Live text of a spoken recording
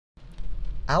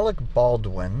Alec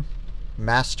Baldwin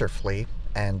masterfully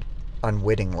and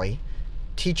unwittingly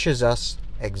teaches us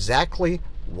exactly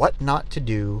what not to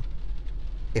do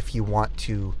if you want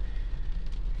to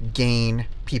gain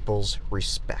people's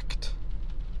respect.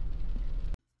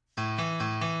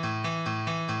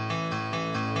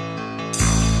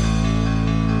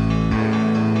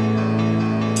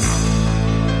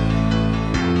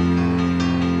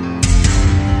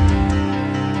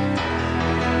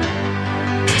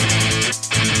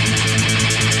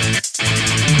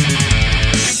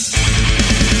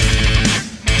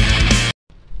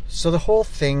 So the whole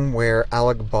thing where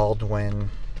Alec Baldwin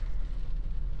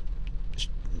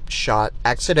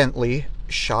accidentally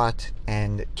shot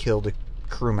and killed a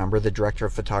crew member, the director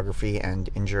of photography, and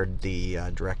injured the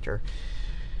director,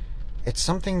 it's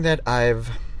something that I've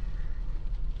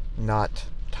not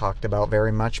talked about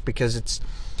very much because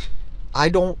I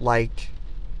don't like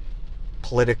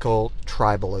political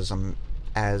tribalism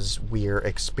as we're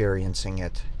experiencing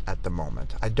it at the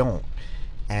moment. I don't.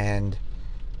 And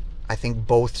I think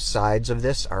both sides of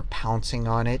this are pouncing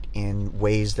on it in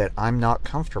ways that I'm not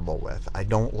comfortable with. I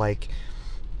don't like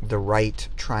the right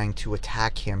trying to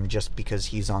attack him just because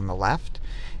he's on the left,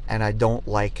 and I don't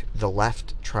like the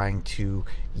left trying to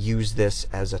use this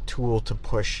as a tool to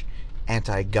push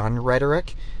anti-gun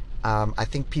rhetoric. I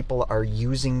think people are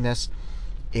using this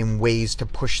in ways to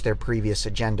push their previous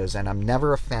agendas, and I'm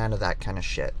never a fan of that kind of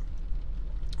shit.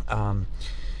 And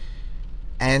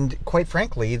quite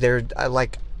frankly,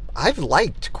 I've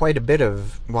liked quite a bit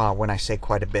of, well, when I say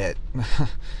quite a bit,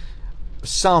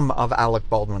 some of Alec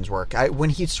Baldwin's work. When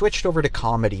he switched over to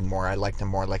comedy more, I liked him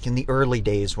more. Like in the early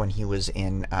days when he was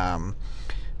in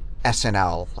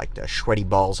SNL, like the Sweaty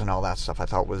Balls and all that stuff, I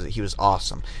thought he was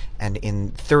awesome. And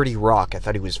in 30 Rock, I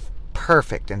thought he was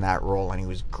perfect in that role, and he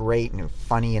was great and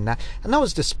funny in that. And that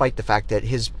was despite the fact that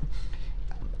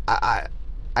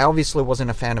I obviously wasn't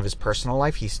a fan of his personal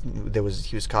life. He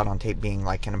was caught on tape being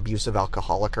like an abusive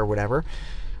alcoholic or whatever.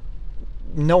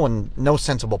 No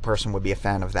sensible person would be a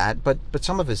fan of that. But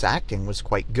some of his acting was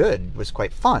quite good, was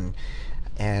quite fun,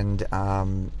 and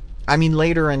I mean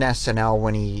later in SNL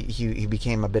when he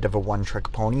became a bit of a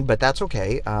one-trick pony, but that's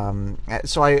okay.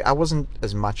 So I wasn't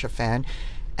as much a fan,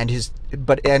 and his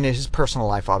personal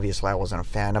life obviously I wasn't a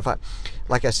fan of.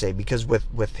 Like I say, because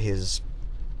with his,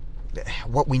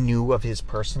 what we knew of his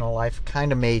personal life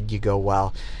kind of made you go,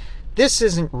 well, this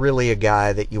isn't really a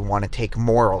guy that you want to take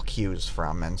moral cues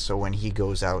from. And so when he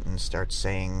goes out and starts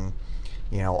saying,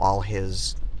 all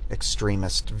his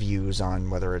extremist views on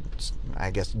whether it's,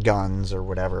 I guess, guns or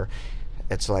whatever,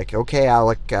 it's like, okay,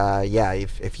 Alec, yeah,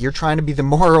 if you're trying to be the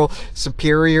moral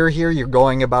superior here, you're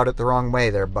going about it the wrong way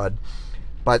there, bud.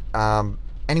 But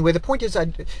anyway, the point is,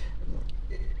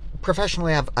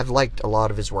 professionally, I've liked a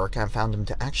lot of his work. I've found him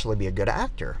to actually be a good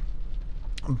actor.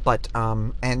 But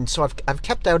and so I've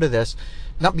kept out of this,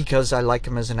 not because I like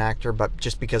him as an actor, but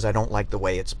just because I don't like the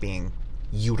way it's being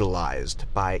utilized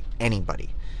by anybody.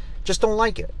 Just don't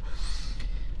like it.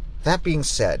 That being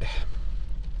said,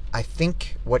 I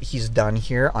think what he's done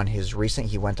here on his recent,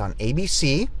 he went on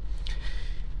ABC,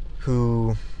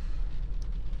 who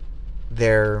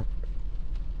their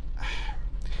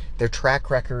track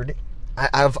record,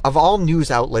 of all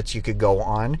news outlets you could go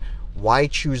on, why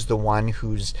choose the one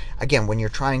who's, again, when you're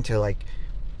trying to like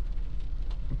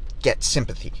get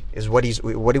sympathy is what he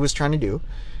was trying to do.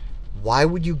 Why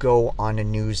would you go on a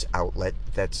news outlet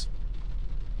that's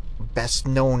best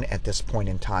known at this point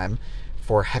in time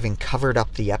for having covered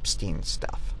up the Epstein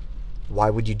stuff? Why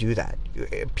would you do that?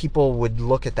 People would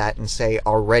look at that and say,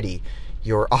 already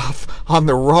you're off on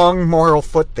the wrong moral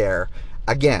foot there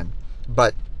again.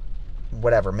 But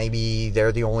whatever, maybe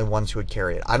they're the only ones who would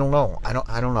carry it. I don't know. I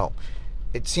don't know.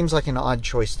 It seems like an odd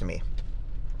choice to me.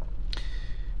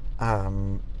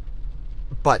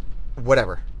 But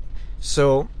whatever.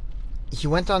 So he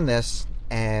went on this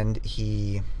and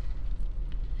he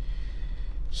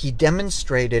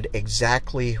demonstrated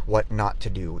exactly what not to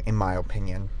do, in my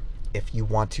opinion. If you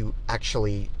want to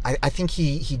actually, I think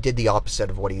he did the opposite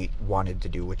of what he wanted to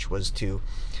do, which was it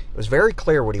was very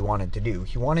clear what he wanted to do.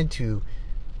 He wanted to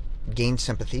gain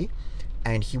sympathy,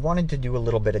 and he wanted to do a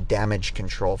little bit of damage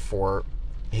control for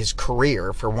his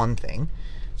career, for one thing,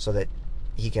 so that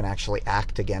he can actually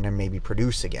act again and maybe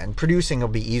produce again. Producing will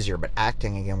be easier, but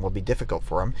acting again will be difficult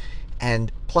for him.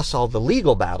 And plus all the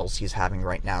legal battles he's having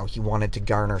right now, he wanted to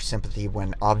garner sympathy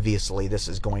when obviously this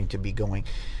is going to be going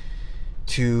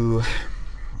to,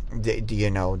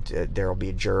 there will be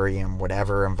a jury and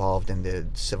whatever involved in the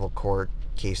civil court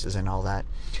cases and all that.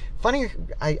 Funny,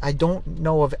 I don't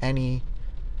know of any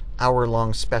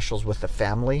hour-long specials with the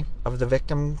family of the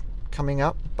victim coming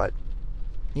up, but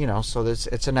you know, so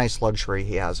it's a nice luxury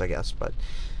he has, I guess, but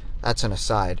that's an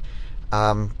aside.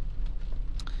 I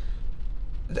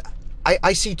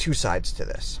see two sides to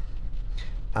this.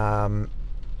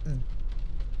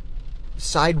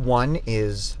 Side one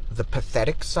is the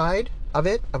pathetic side of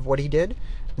it, of what he did,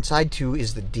 and side two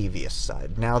is the devious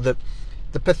side. Now, the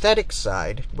pathetic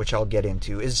side, which I'll get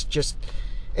into, is just,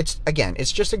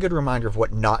 it's just a good reminder of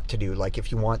what not to do. Like,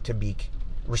 if you want to be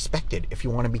respected, if you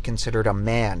want to be considered a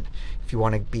man, if you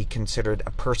want to be considered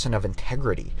a person of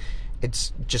integrity,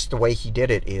 it's just the way he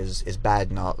did it is bad,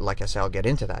 and like I said, I'll get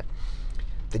into that.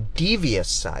 The devious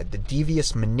side, the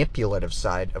devious manipulative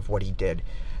side of what he did,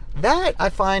 that I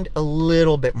find a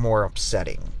little bit more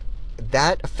upsetting.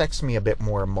 That affects me a bit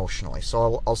more emotionally,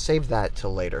 so I'll save that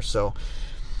till later. So,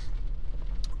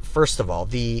 first of all,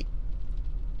 the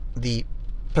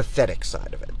pathetic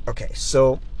side of it. Okay,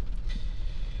 so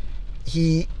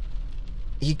he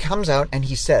comes out and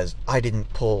he says, I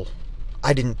didn't pull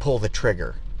the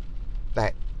trigger.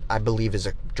 That, I believe, is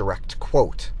a direct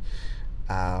quote.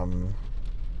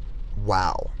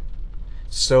 Wow.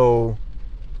 So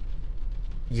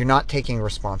you're not taking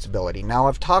responsibility. Now,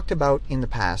 I've talked about in the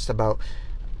past about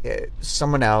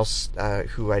someone else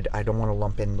who I don't want to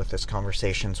lump in with this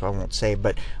conversation, so I won't say,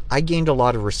 but I gained a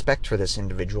lot of respect for this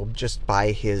individual just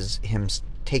by him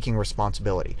taking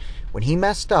responsibility. When he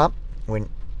messed up, when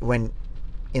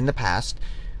in the past,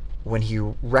 when he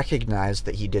recognized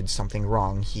that he did something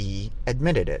wrong, he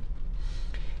admitted it.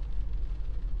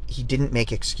 He didn't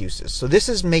make excuses. So this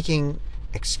is making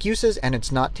excuses, and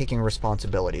it's not taking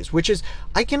responsibilities, which is,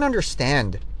 I can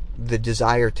understand the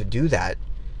desire to do that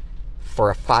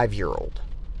for a 5-year-old.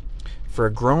 For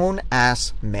a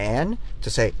grown-ass man to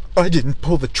say, I didn't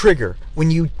pull the trigger,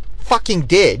 when you fucking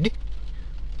did.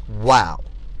 Wow.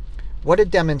 What a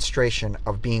demonstration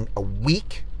of being a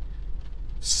weak,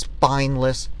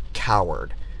 spineless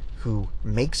coward who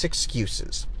makes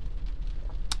excuses.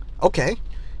 Okay,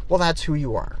 well, that's who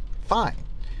you are. Fine.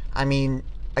 I mean,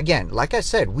 again, like I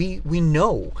said, we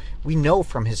know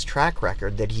from his track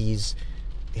record that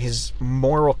his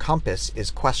moral compass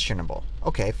is questionable.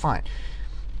 Okay, fine.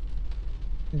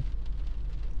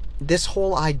 This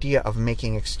whole idea of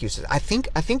making excuses, I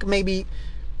think maybe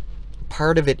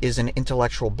part of it is an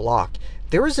intellectual block.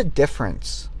 There is a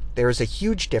difference. There is a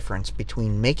huge difference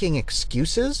between making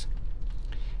excuses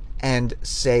and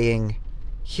saying,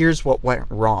 here's what went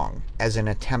wrong, as an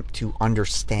attempt to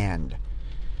understand.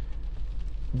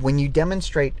 When you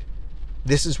demonstrate,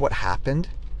 this is what happened,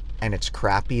 and it's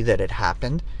crappy that it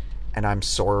happened, and I'm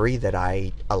sorry that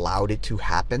I allowed it to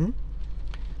happen,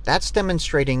 that's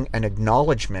demonstrating an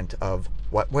acknowledgement of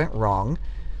what went wrong,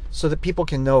 so that people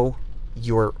can know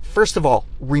you're, first of all,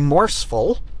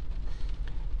 remorseful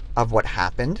of what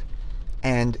happened,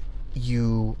 and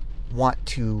you want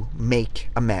to make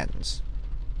amends.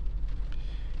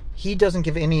 He doesn't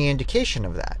give any indication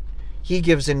of that. He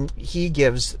gives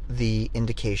the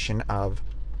indication of,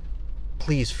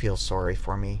 please feel sorry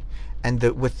for me. And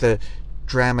with the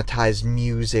dramatized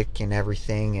music and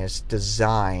everything is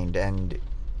designed, and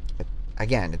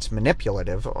again, it's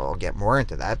manipulative. I'll get more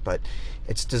into that, but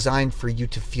it's designed for you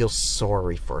to feel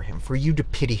sorry for him, for you to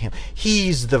pity him.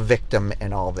 He's the victim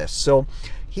in all this. So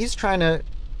he's trying to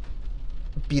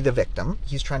be the victim.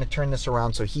 He's trying to turn this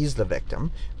around so he's the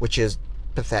victim, which is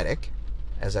pathetic,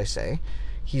 as I say.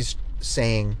 He's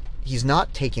saying he's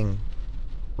not taking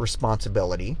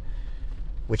responsibility,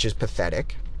 which is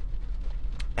pathetic.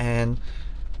 And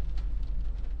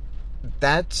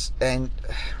that's, and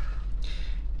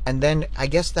then I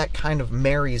guess that kind of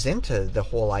marries into the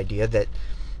whole idea that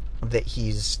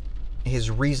his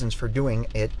reasons for doing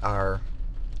it are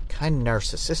kind of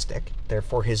narcissistic. They're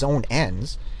for his own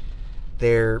ends.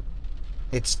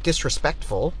 It's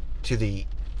disrespectful to the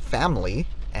family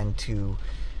and to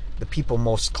the people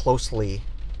most closely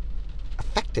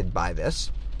affected by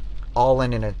this, all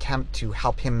in an attempt to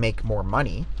help him make more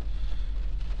money.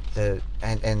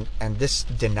 And this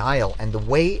denial and the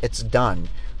way it's done,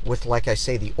 with, like I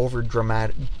say, the over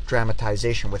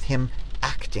dramatization, with him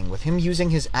acting, with him using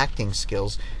his acting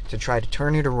skills to try to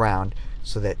turn it around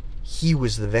so that he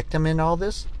was the victim in all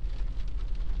this,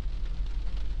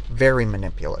 very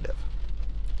manipulative.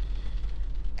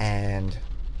 And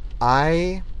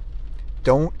I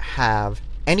don't have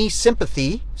any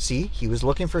sympathy. See, he was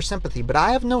looking for sympathy, but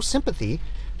I have no sympathy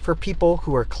for people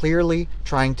who are clearly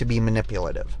trying to be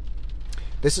manipulative.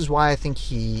 This is why I think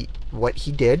what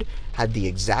he did had the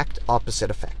exact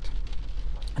opposite effect.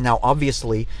 Now,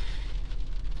 obviously,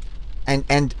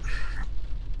 and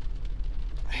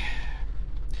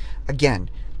again,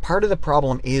 part of the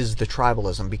problem is the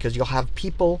tribalism, because you'll have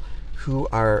people who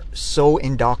are so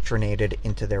indoctrinated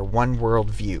into their one world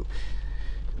view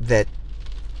that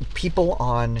people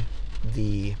on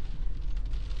the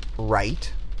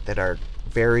right that are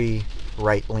very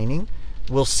right-leaning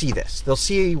will see this. They'll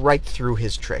see right through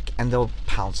his trick and they'll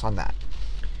pounce on that.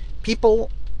 People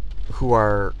who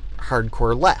are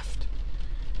hardcore left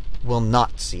will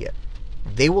not see it.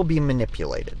 They will be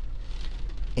manipulated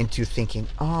into thinking,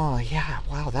 oh yeah,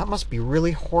 wow, that must be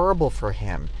really horrible for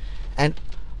him. And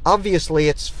obviously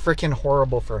it's freaking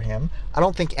horrible for him. I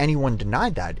don't think anyone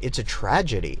denied that. It's a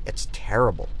tragedy. It's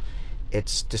terrible.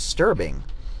 It's disturbing.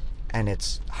 And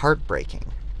it's heartbreaking.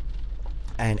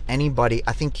 And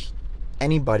I think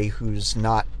anybody who's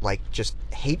not like just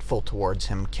hateful towards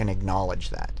him can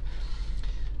acknowledge that.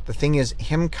 The thing is,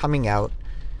 him coming out,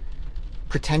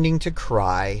 pretending to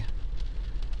cry,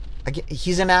 again,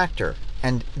 he's an actor.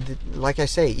 And like I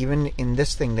say, even in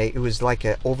this thing, it was like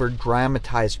an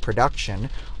over-dramatized production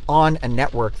on a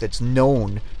network that's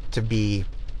known to be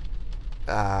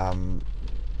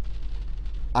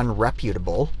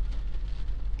unreputable,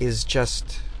 is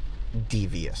just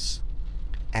devious.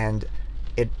 And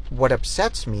what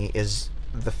upsets me is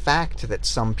the fact that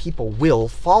some people will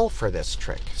fall for this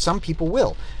trick. Some people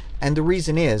will. And the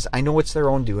reason is, I know it's their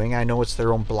own doing, I know it's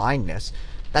their own blindness.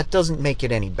 That doesn't make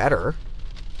it any better.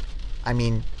 I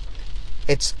mean,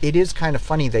 it is kind of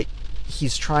funny that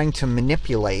he's trying to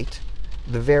manipulate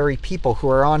the very people who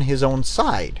are on his own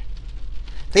side.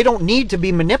 They don't need to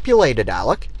be manipulated,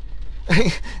 Alec.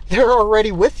 They're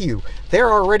already with you.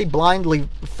 They're already blindly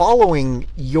following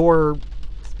your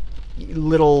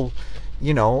little,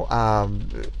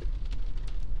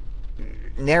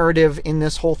 narrative in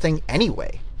this whole thing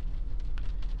anyway.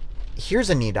 Here's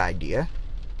a neat idea.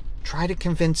 Try to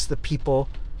convince the people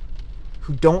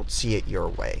who don't see it your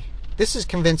way. This is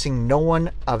convincing no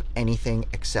one of anything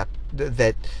except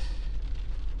that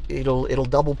it'll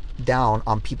double down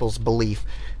on people's belief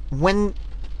when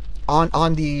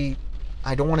on the,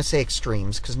 I don't want to say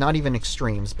extremes, because not even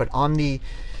extremes, but on the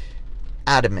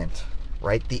adamant,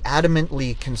 right? The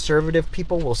adamantly conservative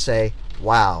people will say,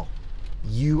 wow,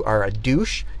 you are a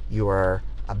douche, you are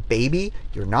a baby,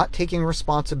 you're not taking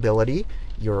responsibility,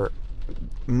 you're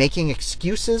making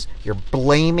excuses, you're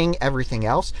blaming everything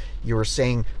else, you're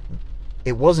saying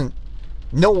it wasn't,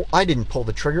 no, I didn't pull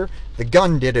the trigger, the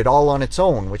gun did it all on its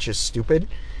own, which is stupid.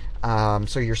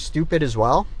 So you're stupid as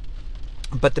well.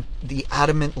 But the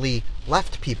adamantly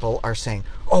left people are saying,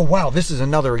 oh wow, this is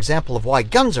another example of why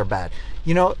guns are bad.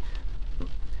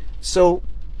 So,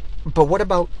 but what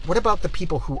about the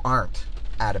people who aren't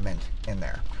adamant in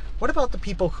there? What about the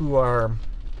people who are,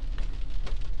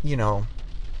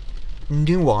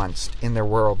 nuanced in their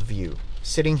worldview,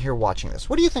 sitting here watching this?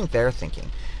 What do you think they're thinking?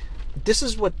 This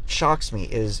is what shocks me,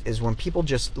 is when people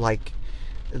just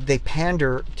they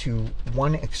pander to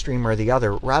one extreme or the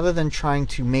other rather than trying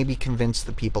to maybe convince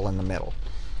the people in the middle.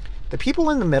 The people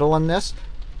in the middle on this,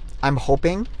 I'm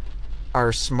hoping,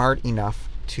 are smart enough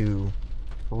to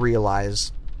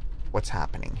realize what's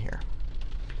happening here.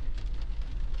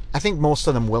 I think most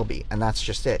of them will be, and that's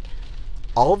just it.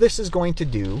 All this is going to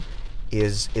do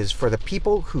is for the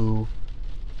people who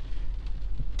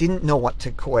didn't know what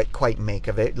to quite make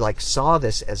of it, saw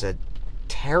this as a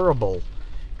terrible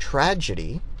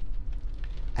tragedy,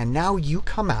 and now you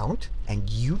come out and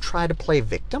you try to play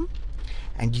victim,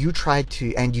 and you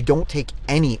don't take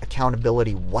any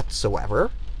accountability whatsoever.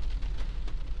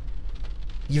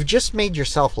 You've just made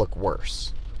yourself look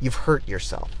worse. You've hurt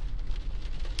yourself.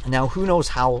 Now, who knows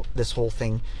how this whole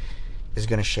thing is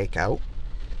going to shake out.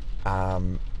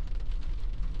 I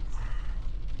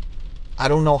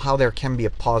don't know how there can be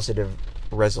a positive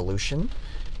resolution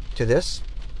to this.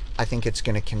 I think it's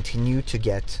going to continue to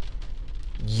get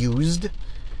used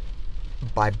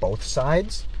by both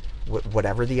sides,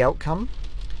 whatever the outcome.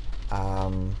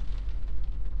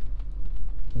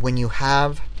 When you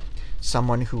have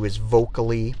someone who is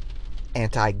vocally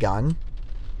anti-gun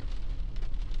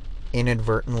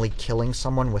inadvertently killing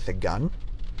someone with a gun,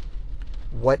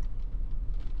 what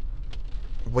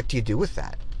do you do with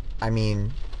that? I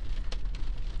mean,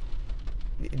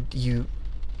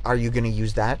 are you going to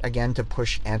use that again to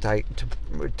push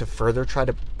to further try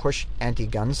to push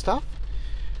anti-gun stuff?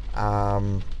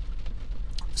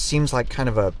 Seems like kind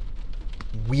of a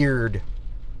weird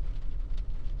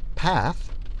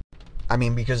path. I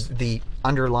mean, because the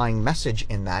underlying message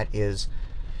in that is,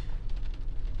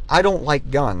 I don't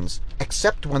like guns,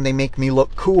 except when they make me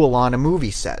look cool on a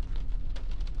movie set.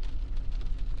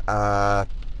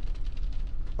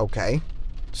 Okay.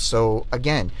 So,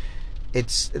 again,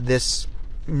 it's this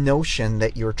notion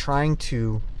that you're trying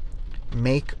to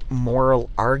make moral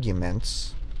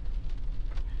arguments,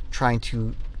 trying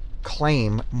to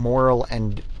claim moral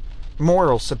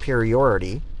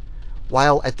superiority,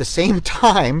 while at the same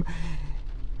time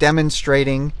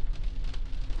demonstrating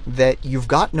that you've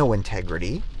got no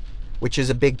integrity, which is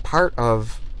a big part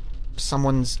of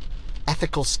someone's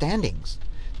ethical standings.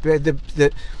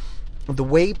 The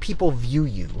way people view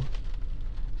you,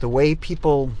 the way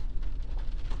people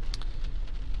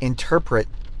interpret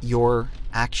your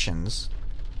actions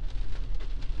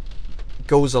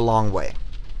goes a long way.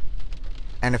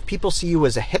 And if people see you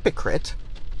as a hypocrite,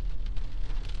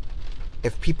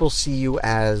 if people see you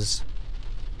as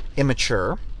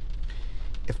immature,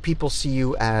 if people see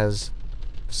you as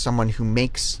someone who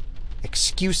makes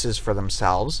excuses for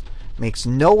themselves, makes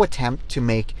no attempt to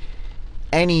make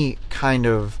any kind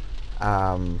of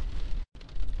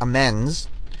amends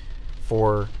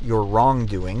for your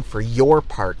wrongdoing, for your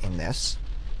part in this,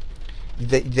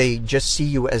 they just see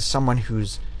you as someone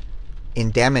who's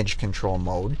in damage control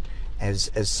mode,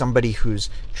 as somebody who's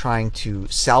trying to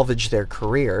salvage their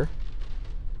career.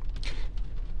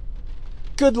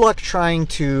 Good luck trying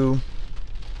to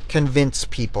convince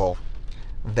people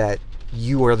that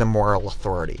you are the moral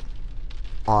authority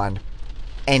on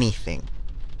anything.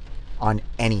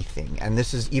 And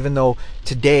this is, even though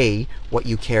today what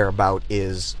you care about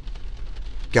is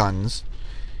guns,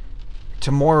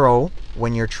 tomorrow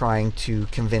when you're trying to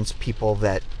convince people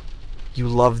that you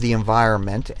love the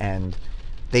environment and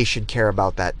they should care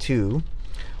about that too,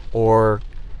 or,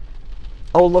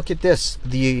 oh, look at this,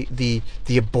 the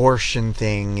abortion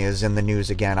thing is in the news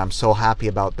again, I'm so happy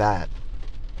about that.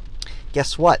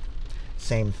 Guess what?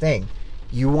 Same thing.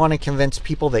 You want to convince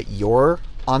people that you're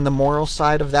on the moral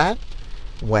side of that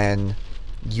when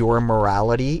your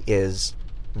morality is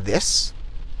this?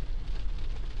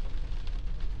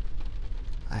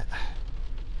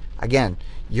 Again,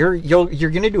 you're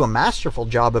going to do a masterful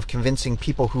job of convincing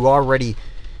people who already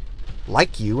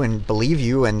like you and believe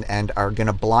you and are going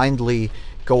to blindly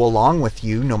go along with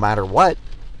you no matter what.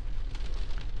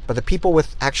 But the people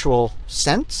with actual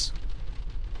sense,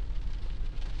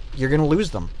 you're going to lose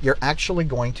them. You're actually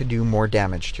going to do more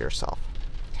damage to yourself.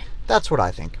 That's what I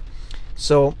think.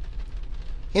 So,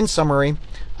 in summary,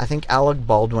 I think Alec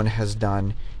Baldwin has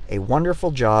done a wonderful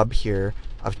job here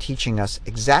of teaching us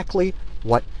exactly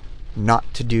what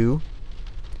not to do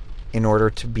in order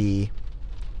to be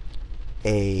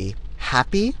a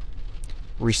happy,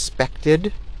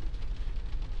 respected,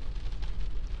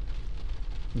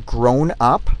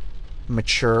 grown-up,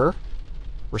 mature,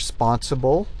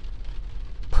 responsible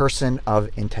person of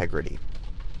integrity.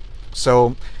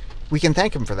 So we can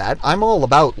thank him for that. I'm all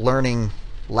about learning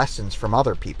lessons from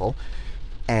other people,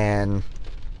 and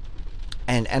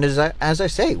as I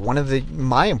say, one of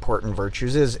my important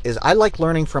virtues is I like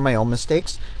learning from my own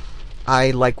mistakes.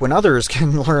 I like when others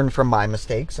can learn from my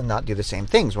mistakes and not do the same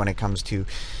things when it comes to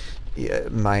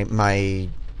my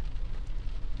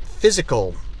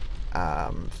physical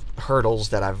hurdles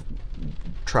that I've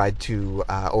tried to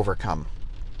overcome.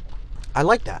 I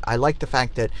like that. I like the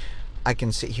fact that I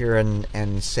can sit here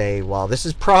and say, well, this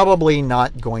is probably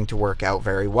not going to work out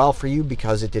very well for you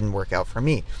because it didn't work out for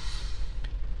me.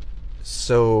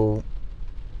 So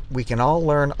we can all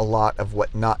learn a lot of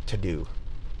what not to do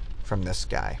from this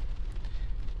guy.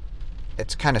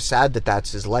 It's kind of sad that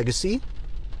that's his legacy,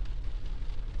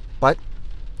 but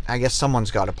I guess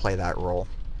someone's got to play that role.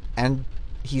 And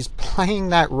he's playing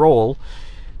that role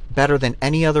better than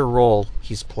any other role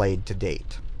he's played to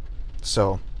date.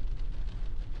 So,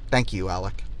 thank you,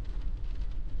 Alec.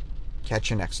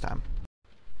 Catch you next time.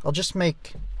 I'll just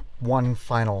make one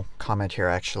final comment here,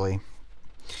 actually,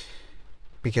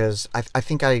 because I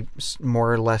think I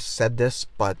more or less said this,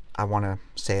 but I want to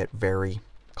say it very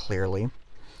clearly.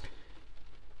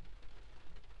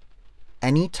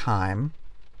 Anytime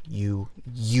you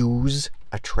use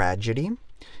a tragedy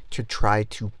to try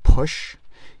to push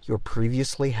your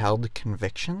previously held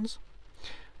convictions,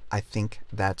 I think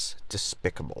that's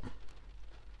despicable.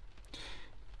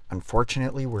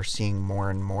 Unfortunately, we're seeing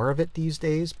more and more of it these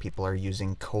days. People are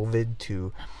using COVID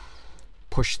to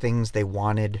push things they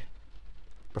wanted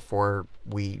before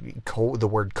the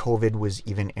word COVID was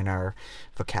even in our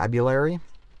vocabulary.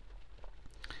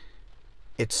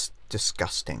 It's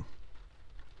disgusting.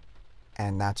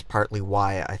 And that's partly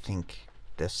why I think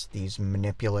these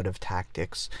manipulative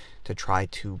tactics to try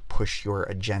to push your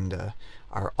agenda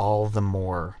are all the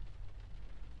more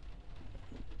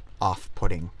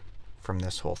off-putting from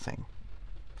this whole thing.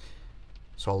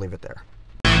 So I'll leave it there.